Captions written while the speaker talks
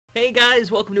Hey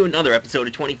guys, welcome to another episode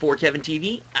of 24 Kevin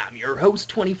TV. I'm your host,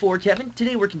 24 Kevin.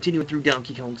 Today we're continuing through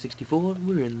Donkey Kong 64.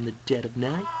 We're in the dead of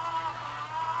night.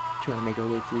 Trying to make our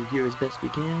way through here as best we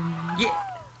can.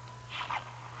 Yeah!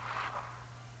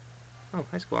 Oh,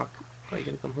 hi Squawk. Are you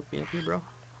gonna come hook me up here, bro?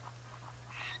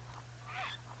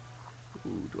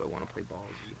 Ooh, do I want to play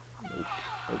ballsy? Nope.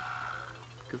 Nope.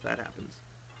 Because that happens.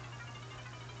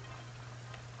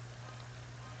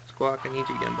 Squawk, I need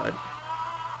you again, bud.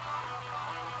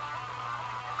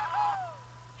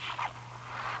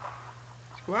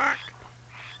 Squawk!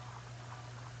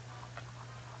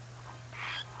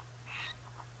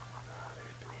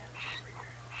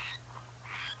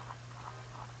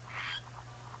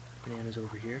 Bananas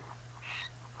over here.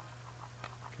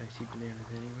 Can I see bananas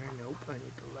anywhere? Nope, I need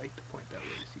the light to point that way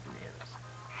to see bananas.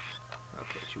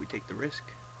 Okay, should we take the risk?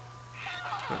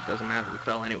 Well, it doesn't matter, we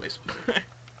fell anyways.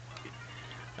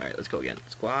 Alright, let's go again.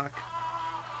 Squawk.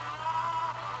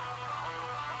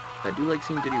 I do like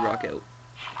seeing Diddy rock out.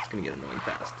 It's gonna get annoying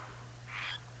fast.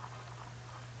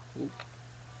 Ooh,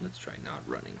 let's try not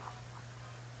running.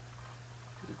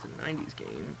 Because it's a 90s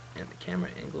game, and the camera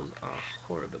angles are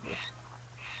horrible.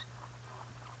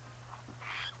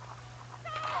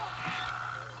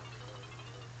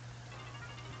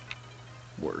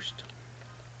 Worst.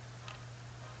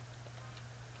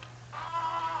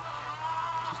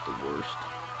 Just the worst.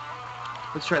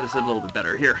 Let's try this a little bit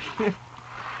better here.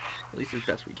 At least as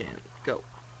best we can. Go.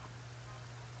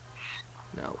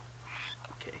 No.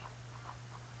 Okay.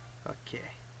 Okay.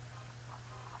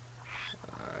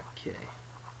 Okay.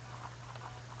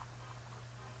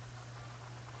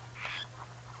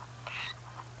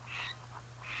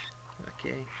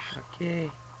 Okay.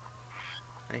 Okay.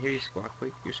 I hear you, Squawk.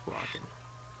 Wait, you're squawking.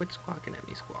 Quit squawking at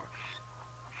me, Squawk.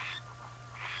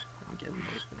 I'm getting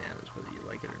those bananas whether you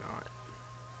like it or not.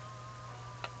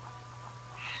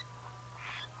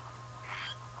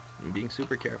 I'm being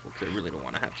super careful because I really don't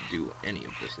want to have to do any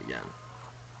of this again.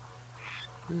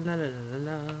 La la la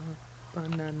la la,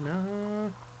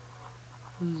 banana.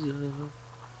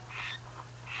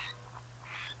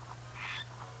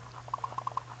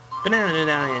 Banana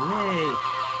Lion, hey!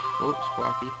 Oh,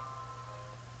 Squawky.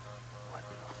 What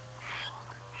the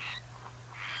fuck?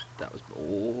 That was...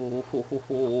 Oh, ho, ho,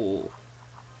 ho.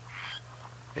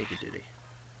 Thank you, Diddy.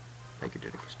 Thank you,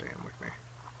 Diddy, for staying with me.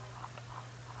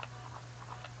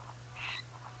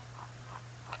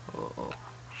 Uh-oh.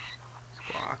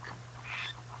 Squawk.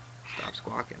 Stop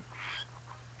squawking.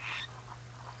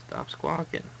 Stop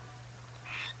squawking.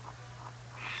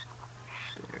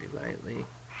 Very lightly.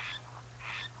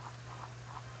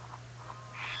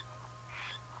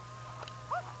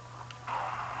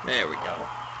 There we go.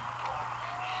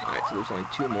 Alright, so there's only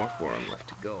 2 more for them left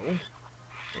to go. And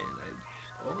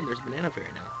oh, and there's a banana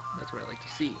fairy now. That's what I like to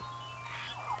see.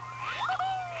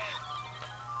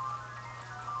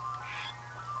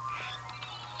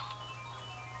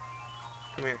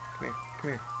 Come here, come here, come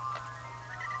here.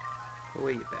 Go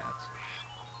away, you bats.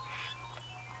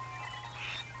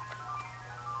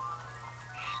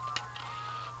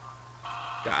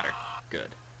 Got her.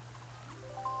 Good.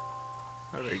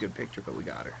 Not a very good picture, but we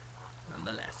got her.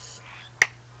 Nonetheless.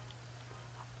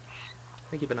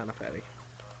 Thank you, Banana Fatty.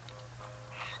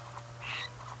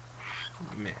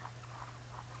 Meh.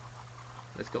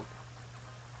 Let's go.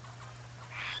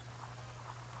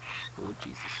 Oh,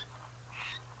 Jesus.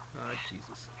 Ah,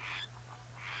 Jesus.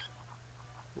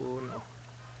 Oh, no.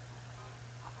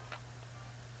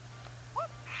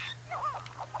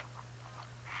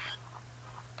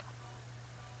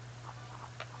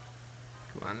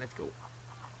 Come on, let's go.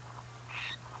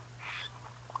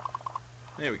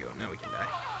 There we go. Now we can die.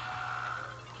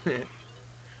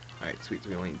 Alright, sweet. So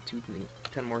we only need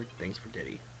 10 more things for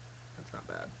Diddy. That's not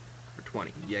bad. Or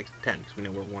 20. Yeah, 10, because we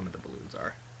know where one of the balloons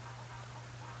are.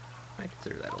 I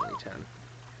consider that only 10.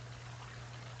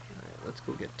 Alright, let's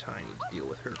go get Tiny to deal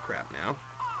with her crap now.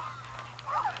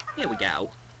 Here we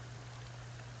go.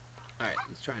 Alright,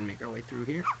 let's try and make our way through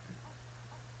here.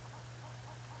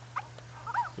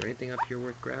 Is there anything up here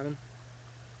worth grabbing?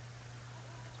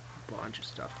 A bunch of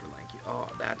stuff for Lanky. Oh,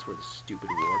 that's where the stupid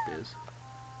warp is.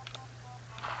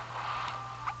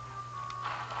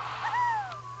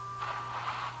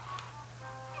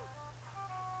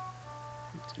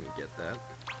 Let's gonna get that.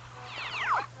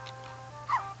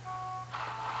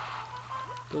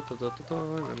 I'm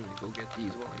gonna go get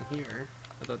these while I'm here.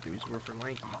 I thought these were for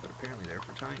Lanky, but apparently they're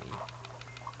for Tiny.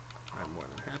 I'm more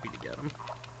than happy to get them.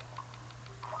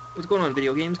 What's going on,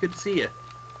 video games? Good to see you.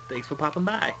 Thanks for popping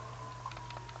by.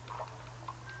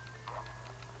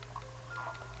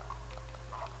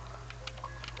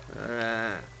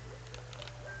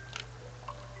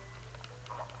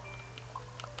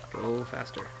 Go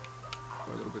faster.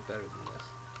 Or a little bit better than this.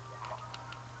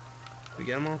 We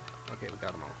get them all? Okay, we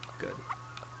got them all. Good.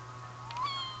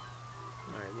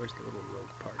 Alright, where's the little rogue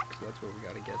part? Because that's where we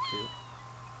gotta get to.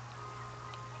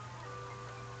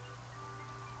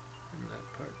 And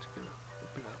that part's gonna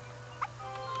open up.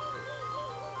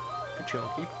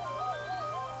 Pachonky.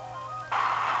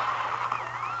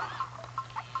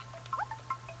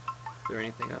 Is there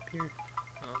anything up here?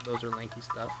 Oh, those are lanky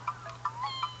stuff.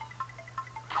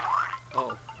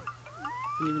 Oh.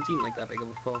 Didn't even seem like that big of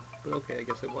a foe. But okay, I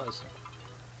guess it was.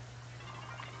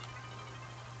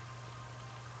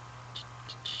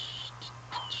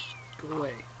 Go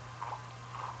away.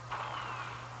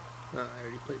 Oh, I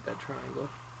already played that triangle.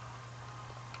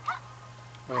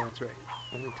 Oh yeah, that's right.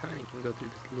 Only Tiny can go through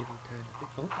this little tiny thing.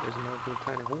 Oh, there's another little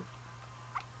tiny hole.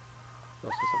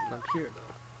 There's also something up here,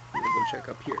 though. I'm gonna go check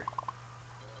up here.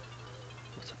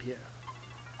 What's up here?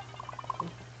 Oh.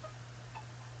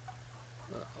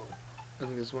 Uh-oh. I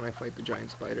think this is when I fight the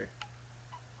giant spider.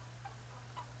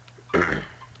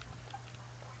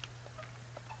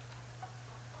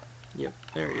 Yep,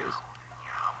 there he is.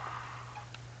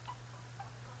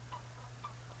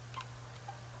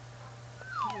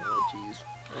 Oh, jeez.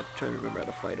 I have to try to remember how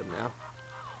to fight him now.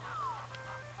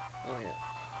 Oh, yeah.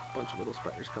 A bunch of little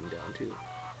spiders come down, too.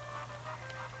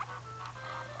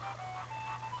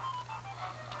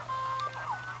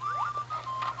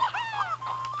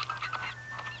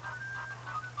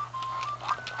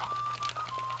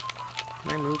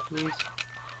 Can I move, please?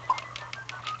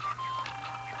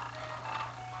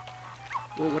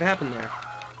 Whoa, what happened there?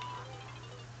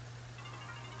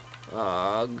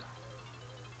 Ugh.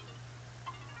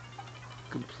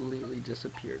 Completely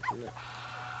disappeared from it.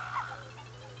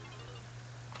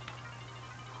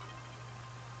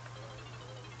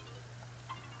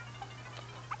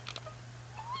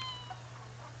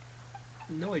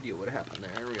 No idea what happened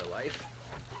there in real life.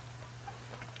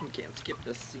 I can't skip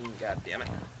this scene, god damn it.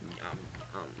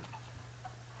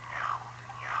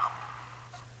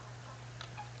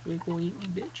 You ain't gonna eat me,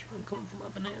 bitch. I'm coming for my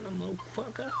banana,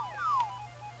 motherfucker.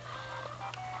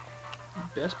 You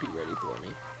best be ready for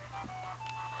me.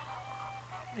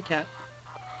 Hi, cat.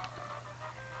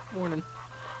 Morning.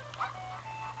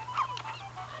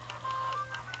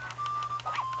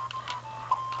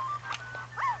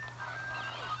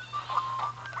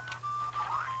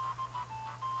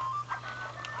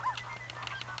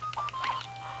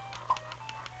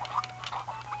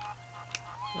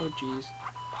 Oh, jeez.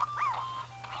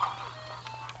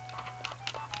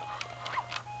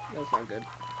 That's not good.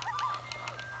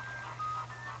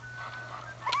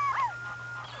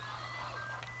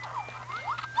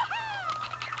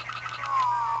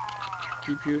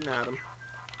 Keep shooting at him.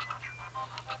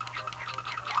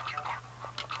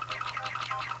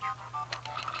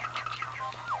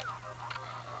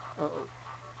 Uh-oh.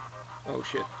 Oh,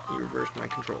 shit. He reversed my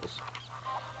controls.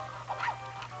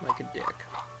 Like a dick.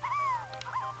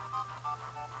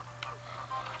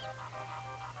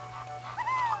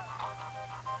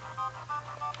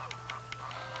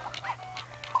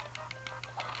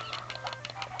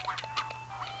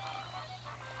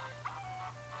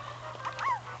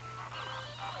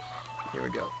 Here we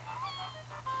go.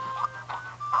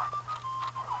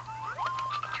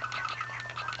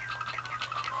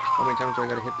 How many times do I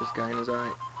gotta hit this guy in his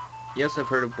eye? Yes, I've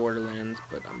heard of Borderlands,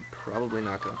 but I'm probably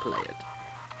not gonna play it.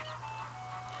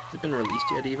 Has it been released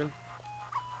yet, even?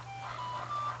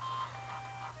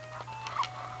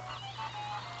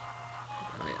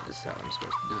 Oh yeah, this is how I'm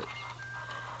supposed to do it.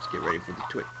 Let's get ready for the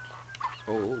twitch.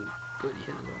 Oh, good, he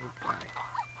hit his own guy.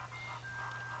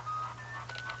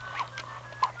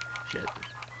 Shit.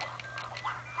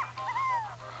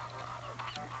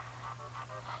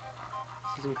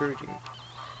 This is encouraging.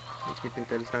 Makes me think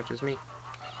that it's not just me.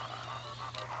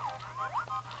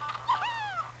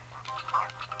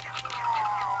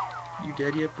 You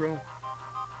dead yet, bro?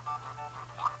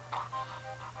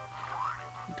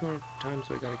 200 times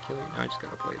so I gotta kill you. Now I just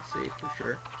gotta play it safe for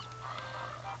sure.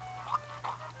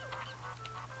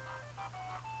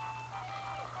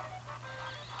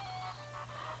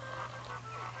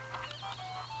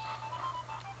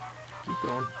 Keep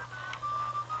going.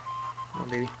 Come on,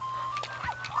 baby.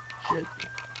 Shit.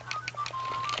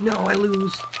 No, I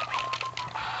lose.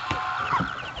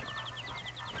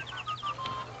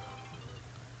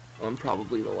 I'm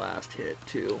probably the last hit,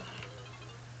 too.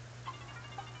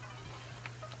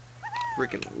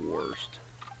 Freaking worst.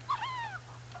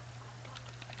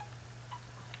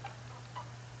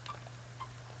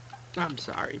 I'm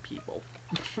sorry, people.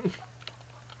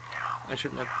 I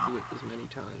shouldn't have to do it this many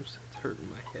times. It's hurting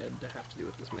my head to have to do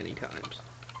it this many times.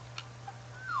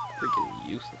 Freaking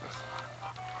useless.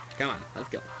 Come on, let's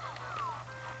go.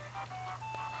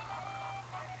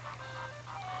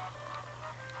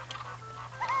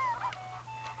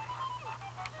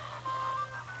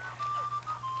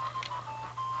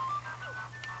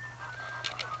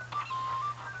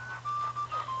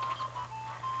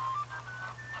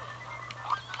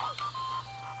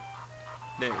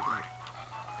 There we go.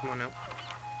 Come on now.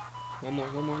 One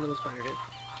more little spider hit.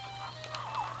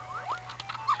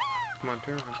 Come on,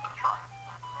 turn around.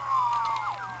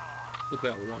 Look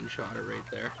at that one-shotter right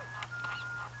there.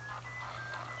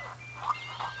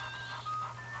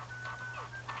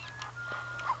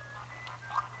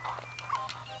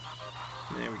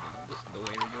 There we go. This is the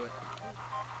way to do it.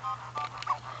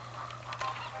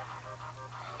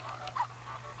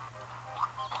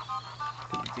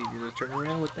 It's easier to turn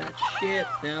around with that shit.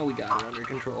 Now we got it under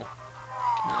control.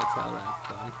 That's how that's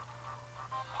done.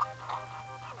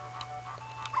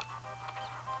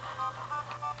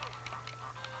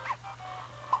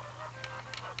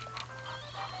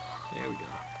 There we go.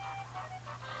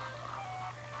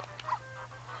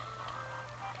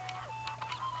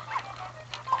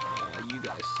 Oh, you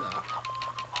guys suck.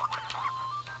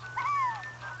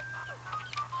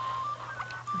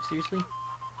 Seriously?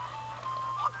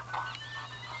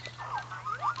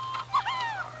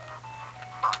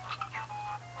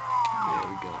 There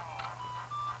we go.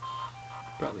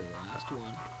 Probably the last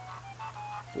one.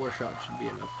 4 shots should be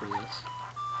enough for this.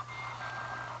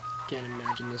 Can't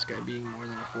imagine this guy being more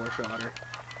than a 4-shotter.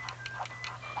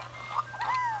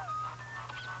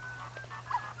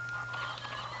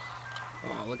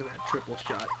 Oh, look at that triple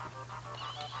shot.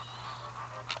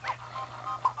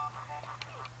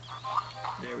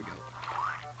 There we go.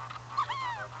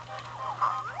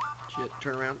 Shit,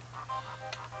 turn around.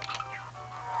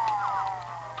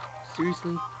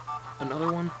 Seriously?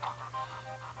 Another one?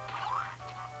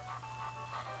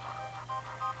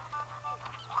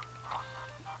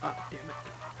 Ah, damn it.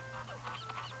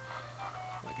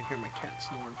 I can hear my cat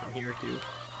snoring from here, too.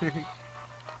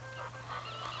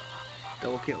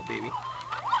 Double kill, baby.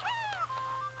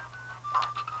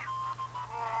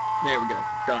 There we go.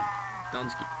 Done.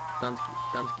 Dunsky. Dunsky.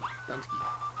 Dunsky. Dunsky.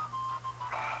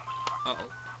 Uh-oh.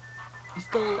 He's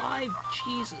still alive!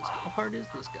 Jesus, how hard is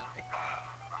this guy?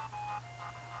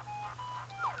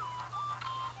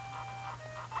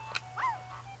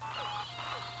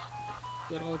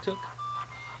 Is that all it took?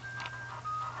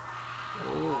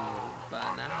 Oh,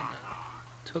 banana.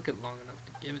 Took it long enough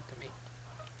to give it to me.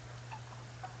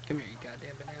 Come here, you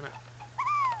goddamn banana.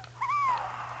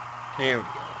 There we go.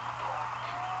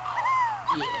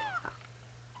 Yeah.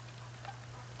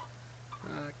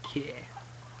 Okay.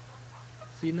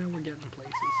 See, now we're getting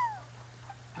places.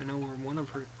 I know where one of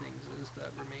her things is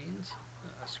that remains.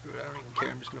 Screw it, I don't even care.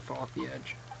 I'm just gonna fall off the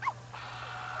edge.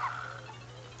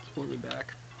 Support me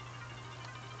back.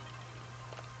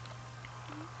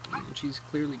 And she's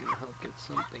clearly gonna help get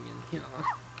something in here.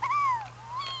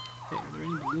 Hey, are there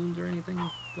any balloons or anything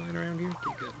flying around here?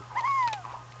 Okay, good.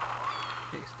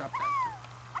 Hey, stop that.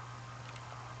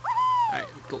 Alright,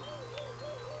 let's go.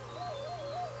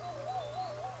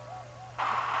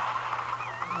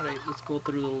 Alright, let's go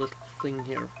through the little thing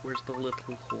here. Where's the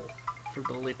little hole? For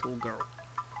the little girl.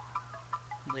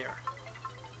 There.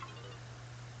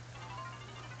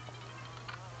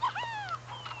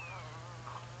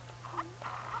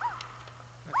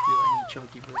 I feel I need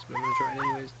chunky for this, but I'm gonna try it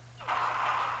anyways.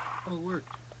 Oh, it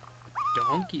worked.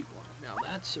 Donkey one. Now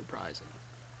that's surprising.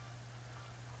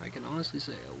 I can honestly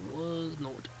say I was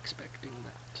not expecting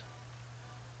that.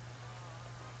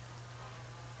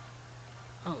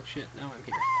 Oh shit, now I'm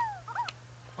here.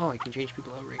 Oh, I can change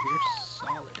people out right here?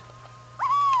 Solid.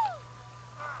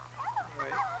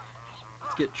 Alright.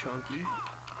 Let's get chunky.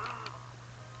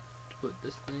 Put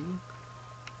this thing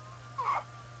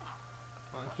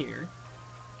on here.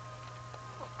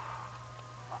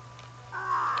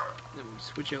 Then we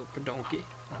switch out for Donkey.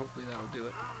 Hopefully that'll do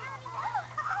it.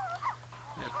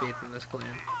 I have faith in this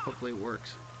clan. Hopefully it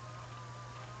works.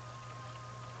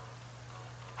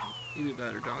 Either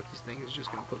that or Donkey's thing is just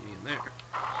going to put me in there.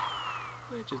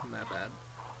 Which isn't that bad.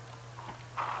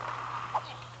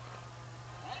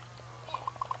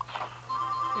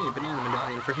 Hey, banana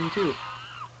medallion for him too.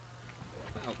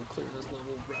 Wow, we'll clear this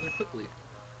level rather quickly.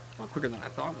 A lot quicker than I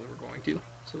thought we were going to.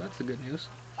 So that's the good news.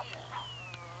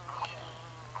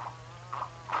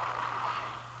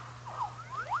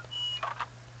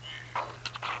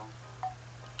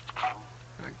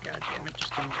 Oh, God damn it,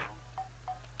 just come here.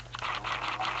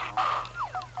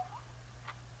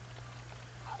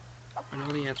 I know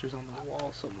the answer's on the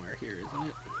wall somewhere here, isn't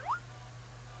it?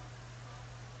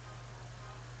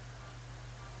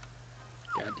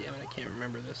 God damn it, I can't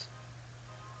remember this.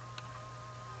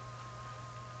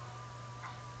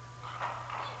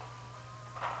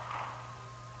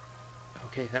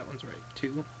 Okay, that one's right.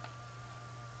 2,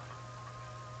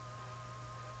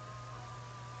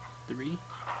 3.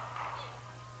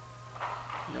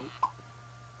 Nope.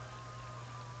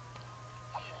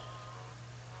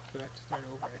 So I have to start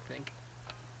over, I think.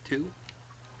 2.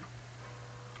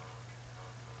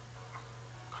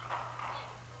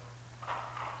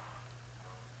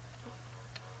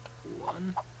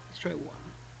 1. Let's try 1.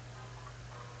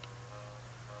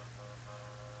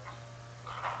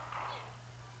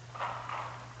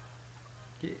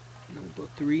 Okay, now we'll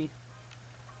go 3.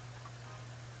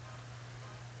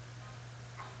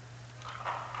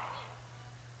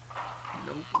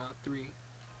 Nope, not 3.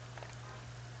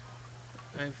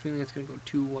 I have a feeling it's gonna go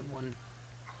 2, 1, 1,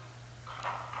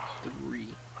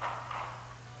 3,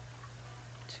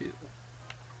 2.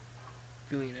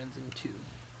 Feeling it ends in 2.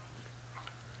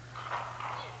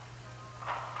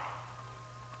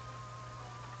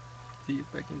 See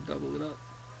if I can double it up.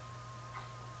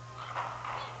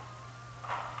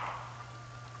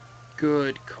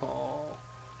 Good call.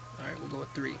 Alright, we'll go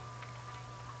with 3.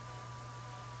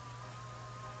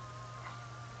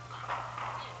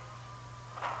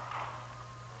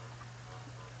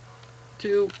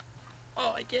 Two.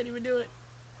 Oh, I can't even do it.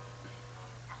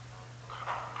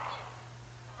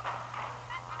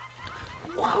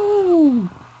 Whoa!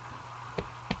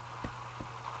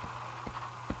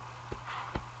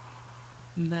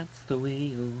 That's the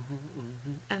way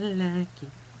I like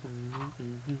it.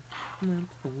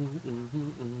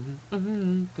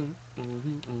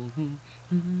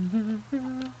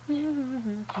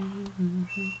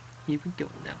 Here we go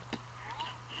now.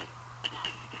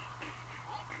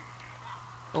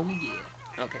 Oh yeah.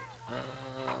 Okay.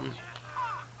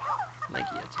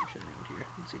 Mikey had some shit around here.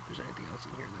 Let's see if there's anything else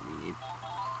in here that we need.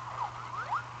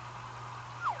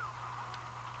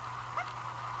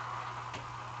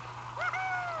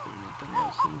 Anything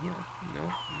else in here? No.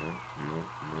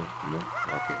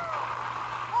 Okay.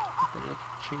 Then let's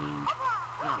change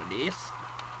out of this.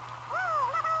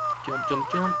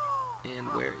 Jump. And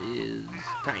where is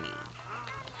Tiny?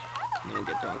 And then we'll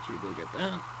get Doctor to go get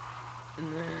that. And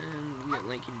then we got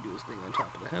Lanky to do his thing on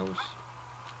top of the house.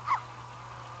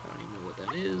 I don't even know what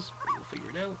that is, but we'll figure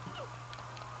it out.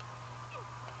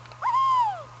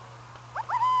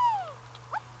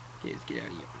 Okay, let's get out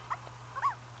of here.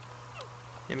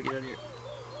 Let me get out of here.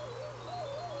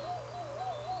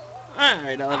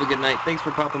 Alright, I'll have a good night. Thanks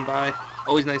for popping by.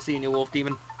 Always nice seeing you, Wolf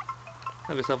Demon.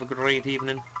 Have yourself a great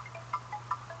evening.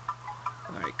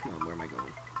 Alright, come on, where am I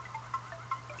going?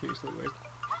 Seriously, where's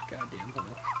the goddamn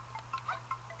hole?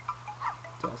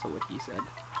 It's also what he said.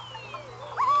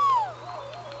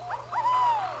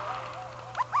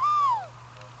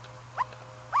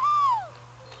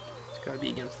 It's gotta be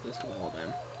against this wall,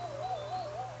 then.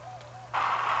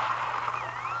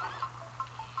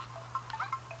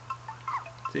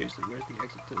 Seriously, where's the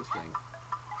exit to this thing?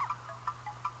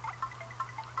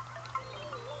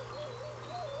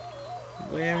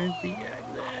 Where is the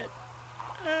exit?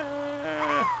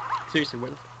 Seriously, where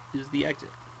the f is the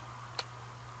exit?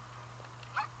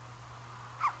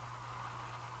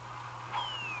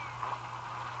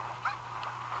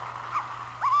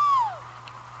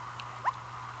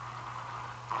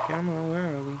 Come on,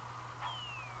 where are we?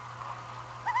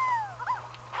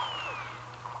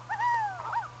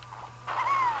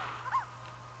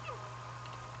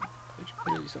 There's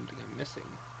clearly something I'm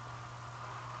missing.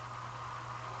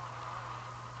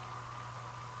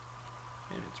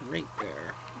 And it's right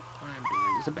there. I'm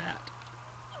blind as a bat.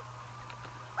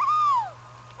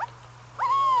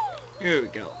 Here we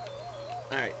go.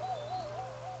 Alright.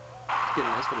 Let's get a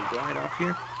nice little glide off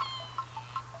here.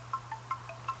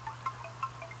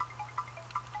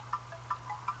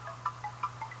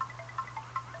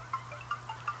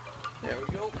 There we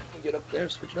go. We get up there,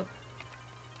 switch it up.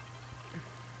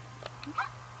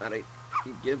 Alright,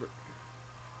 you give it.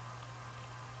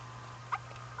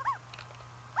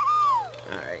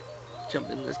 Alright, jump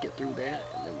in, let's get through that,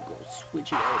 and then we'll go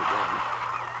switch it out again.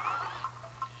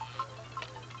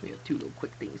 We have 2 little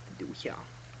quick things to do here.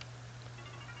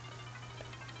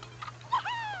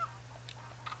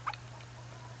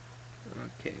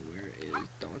 Okay, where is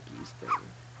Donkey's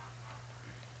thing?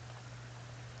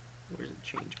 Where's the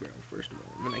change barrel, first of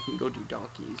all? And then I can go do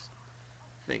Donkey's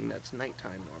thing that's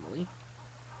nighttime normally.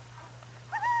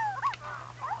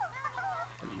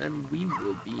 And then we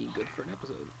will be good for an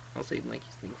episode. I'll save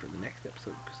Mikey's thing for the next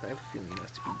episode, because I have a feeling it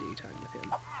has to be daytime with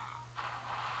him.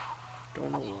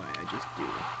 Don't know why, I just do.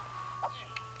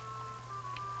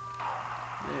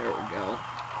 There we go.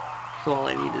 So all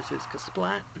I need is his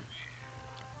Kasplat,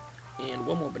 and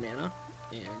 1 more banana,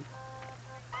 and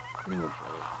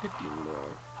 15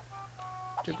 more.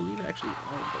 I believe actually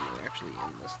all of them are actually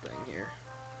in this thing here.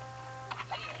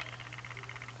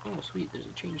 Oh, sweet, there's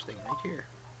a change thing right here.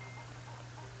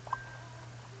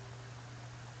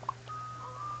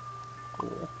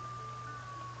 Cool.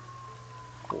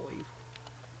 5.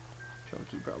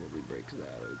 Chunky probably breaks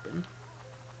that open.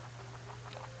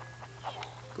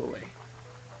 Go away.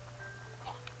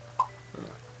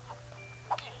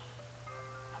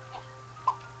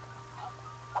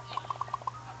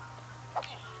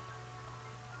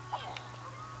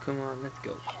 Come on, let's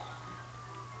go.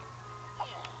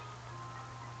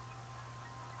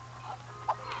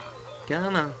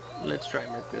 Come on, let's try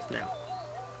and work this now.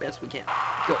 Best we can.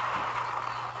 Go.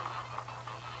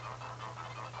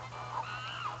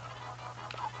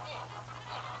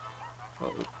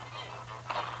 Uh-oh.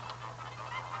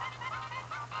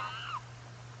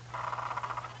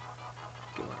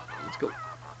 Come on, let's go.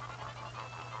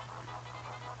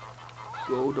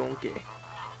 Go, donkey.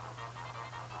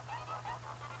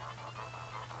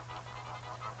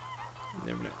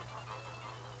 Never know.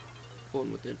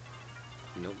 Pulling with it.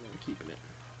 Nope, I'm keeping it.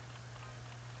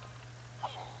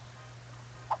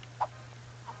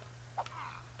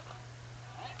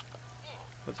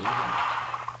 What's in here?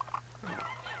 Oh,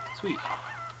 sweet.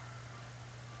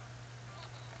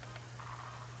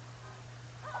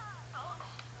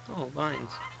 Oh, vines.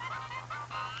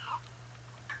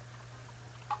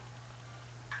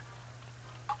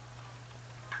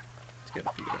 Just gotta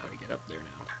figure out how to get up there now.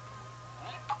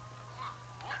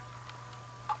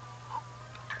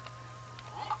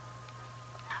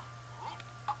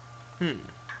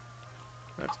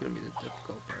 That's gonna be the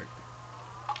difficult part.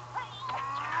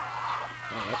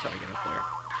 Oh, that's how I get up there.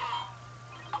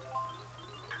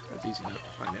 That's easy enough to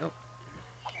find out.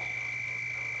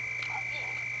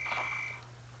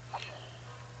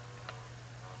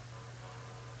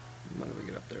 When we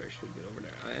get up there, I should get over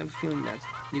there. I have a feeling that's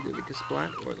either the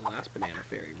Kasplat or the last banana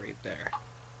fairy right there.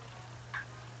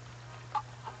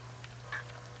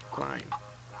 Climb.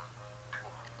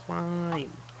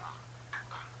 Climb.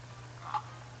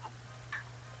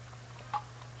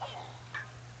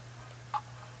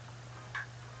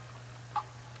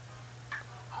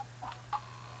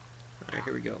 Alright,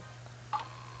 here we go.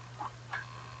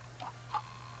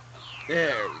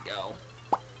 There we go.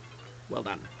 Well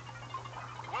done.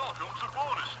 Welcome to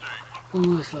bonus stage.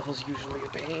 Ooh, this level's usually a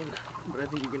pain, but I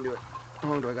think you can do it. How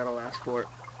long do I gotta last for it?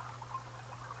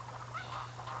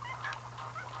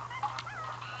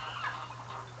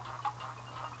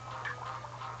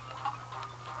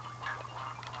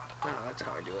 Oh, that's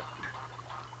how I do it.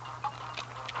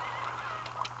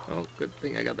 Oh, good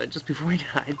thing I got that just before I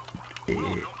died.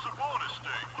 Welcome to bonus stage.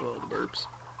 Oh, the burps.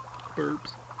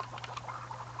 Burps.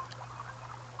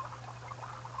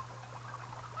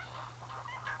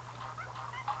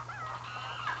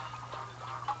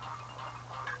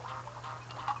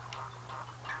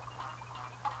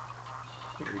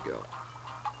 Here we go.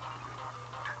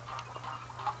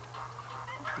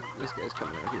 This guy's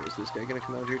coming out here. Is this guy gonna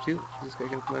come out here too? Is this guy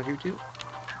gonna come out here too?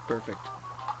 Perfect.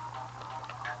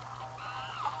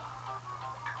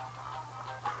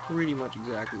 Pretty much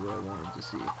exactly what I wanted to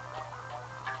see.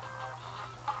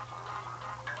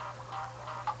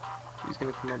 He's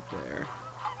gonna come up there.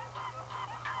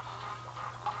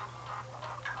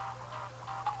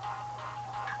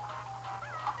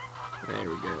 There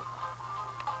we go.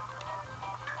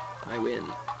 I win.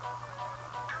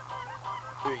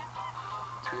 3,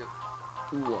 2,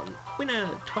 1.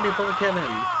 Winner! 24 Kevin!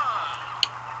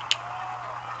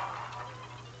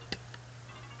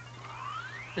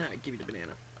 Ah, give you the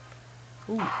banana.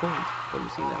 Ooh, coins. Wouldn't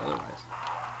have seen that otherwise.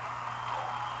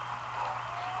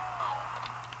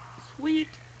 Sweet!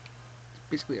 It's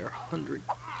basically our 100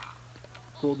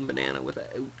 golden banana without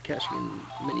cashing in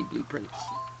many blueprints.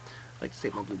 I like to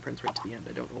save my blueprints right to the end.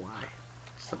 I don't know why.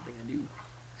 It's something I do. I'm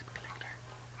a collector.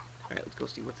 Alright, let's go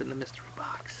see what's in the mystery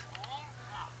box.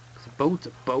 Because a boat's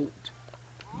a boat.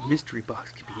 Mystery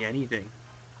box could be anything.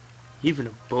 Even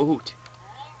a boat.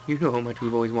 You know how much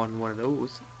we've always wanted one of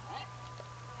those.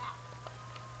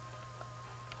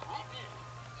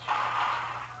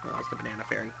 Oh, that's the banana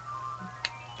fairy.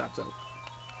 Thought so.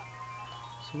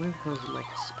 So where the hell is my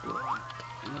Kasplat?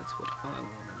 That's what I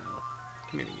want to know.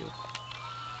 Come here, you.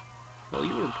 Well,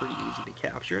 you were pretty easy to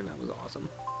capture, and that was awesome.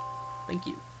 Thank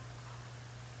you.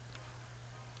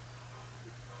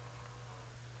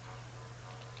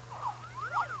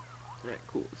 Alright,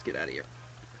 cool. Let's get out of here.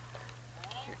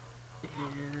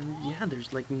 And yeah,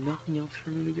 there's like nothing else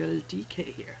for me to get as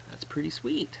DK here. That's pretty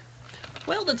sweet.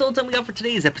 Well, that's all the time we got for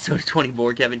today's episode of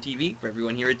 24 Kevin TV. For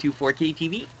everyone here at 24K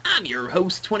TV, I'm your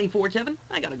host, 24 Kevin.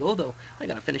 I gotta go though. I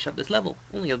gotta finish up this level.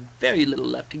 Only a very little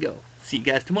left to go. See you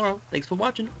guys tomorrow. Thanks for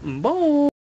watching. Bye.